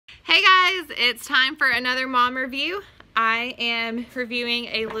Hey guys, it's time for another mom review. I am reviewing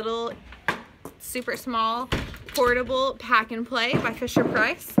a little super small portable pack and play by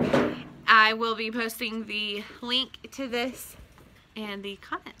Fisher-Price. I will be posting the link to this in the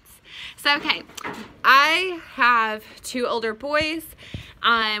comments. So okay, I have two older boys.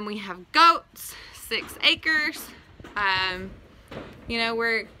 We have goats, 6 acres. You know,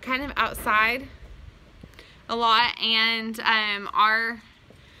 we're kind of outside a lot, and our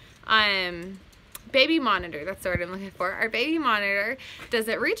baby monitor, that's the word I'm looking for, our baby monitor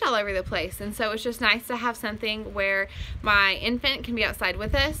doesn't reach all over the place, and so it's just nice to have something where my infant can be outside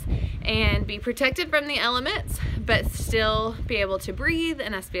with us and be protected from the elements, but still be able to breathe,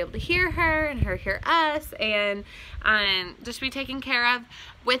 and us be able to hear her and her hear us, and just be taken care of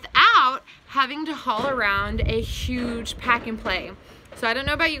without having to haul around a huge pack and play. So I don't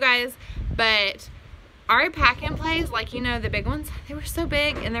know about you guys, but our pack and plays, like, you know, the big ones, they were so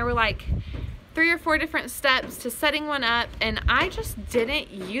big, and there were like 3 or 4 different steps to setting one up, and I just didn't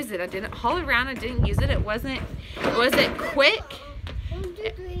use it. I didn't haul it around. I didn't use it. It wasn't quick.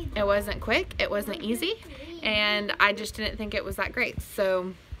 It wasn't quick. It wasn't easy, and I just didn't think it was that great.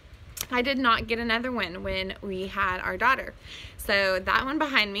 So I did not get another one when we had our daughter. So that one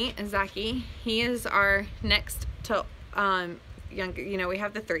behind me is Zachy. He is our next to younger, you know, we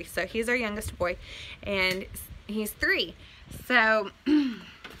have the 3, so he's our youngest boy, and he's 3. So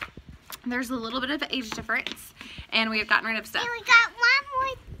there's a little bit of age difference, and we have gotten rid of stuff. And we got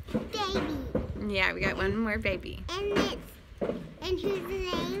one more baby. Yeah, we got one more baby. And his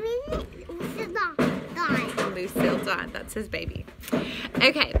name is Lucille. Lucille Dawn, that's his baby.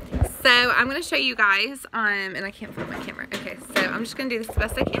 Okay, so I'm gonna show you guys, and I can't flip my camera. Okay, so I'm just gonna do this the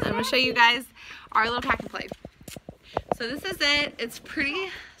best I can. I'm gonna show you guys our little pack and play. So this is it. It's pretty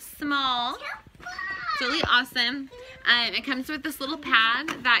small. It's really awesome. It comes with this little pad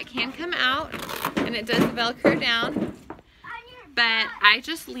that can come out, and it does Velcro down, but I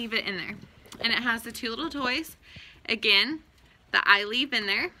just leave it in there. And it has the 2 little toys, again, that I leave in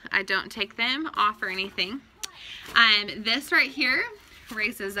there. I don't take them off or anything. This right here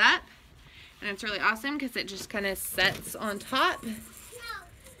raises up, and it's really awesome because it just kind of sets on top,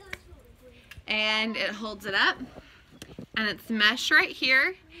 and it holds it up. And it's mesh right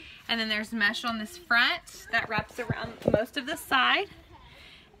here, and then there's mesh on this front that wraps around most of the side,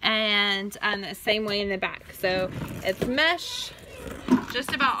 and the same way in the back. So it's mesh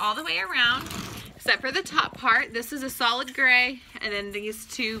just about all the way around, except for the top part. This is a solid gray, and then these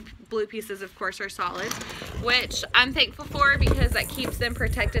 2 blue pieces, of course, are solid, which I'm thankful for because that keeps them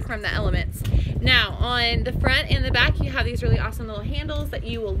protected from the elements. Now, on the front and the back, you have these really awesome little handles that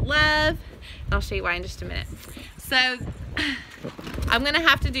you will love. I'll show you why in just a minute. So I'm gonna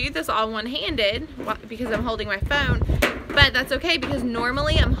have to do this all one-handed because I'm holding my phone, but that's okay because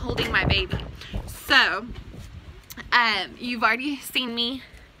normally I'm holding my baby. So you've already seen me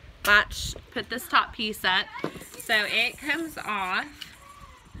put this top piece up, so it comes off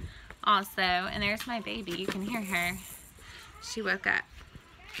also, and there's my baby. You can hear her. She woke up.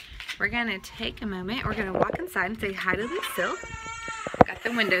 We're gonna take a moment. We're gonna walk inside and say hi to Lucille. Got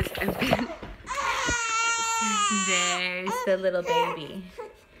the windows open. There's the little baby.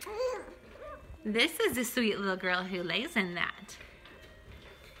 This is the sweet little girl who lays in that.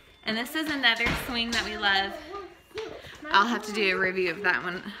 And this is another swing that we love. I'll have to do a review of that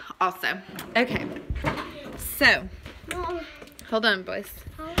one also. Okay, so hold on, boys.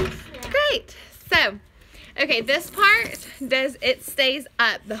 Great. So okay, this part stays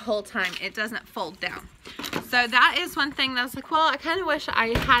up the whole time. It doesn't fold down. So that is one thing that I was like, well, I kind of wish I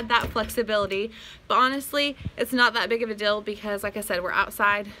had that flexibility, but honestly, it's not that big of a deal because, like I said, we're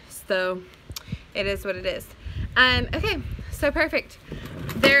outside, so it is what it is. Okay, so perfect.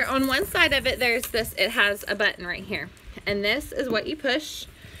 There on one side of it, there's this, it has a button right here, and this is what you push,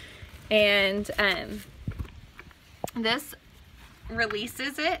 and this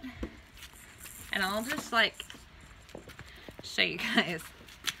releases it, and I'll just like show you guys.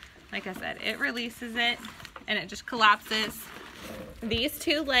 Like I said, it releases it, and it just collapses. These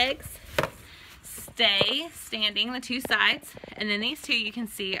 2 legs stay standing, the 2 sides, and then these 2 you can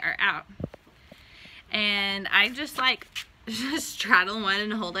see are out. And I just like straddle one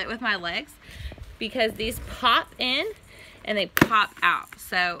and hold it with my legs because these pop in and they pop out.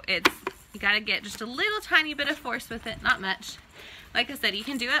 So you gotta get just a little tiny bit of force with it, not much. Like I said, you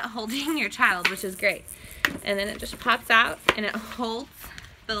can do it holding your child, which is great. And then it just pops out, and it holds,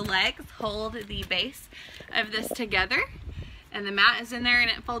 the legs hold the base of this together, and the mat is in there, and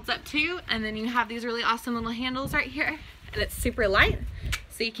it folds up too. And then you have these really awesome little handles right here, and it's super light,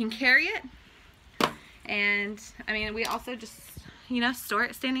 so you can carry it. And I mean, we also just, you know, store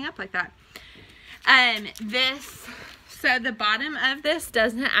it standing up like that. So the bottom of this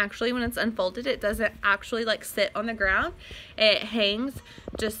doesn't actually, when it's unfolded, it doesn't actually like sit on the ground. It hangs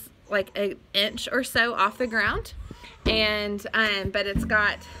just like an inch or so off the ground. And but it's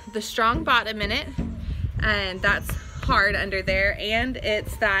got the strong bottom in it, and that's hard under there, and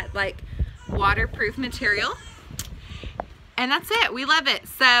it's that like waterproof material. And that's it. We love it.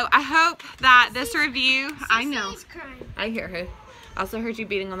 So I hope that this review, I know, I hear her. Also heard you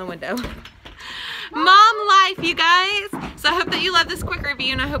beating on the window. Mom life, you guys. So I hope that you love this quick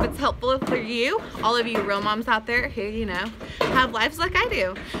review, and I hope it's helpful for you, all of you real moms out there who, you know, have lives like I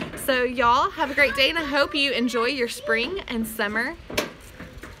do. So y'all have a great day, and I hope you enjoy your spring and summer.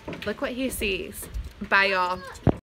 Look what he sees. Bye, y'all.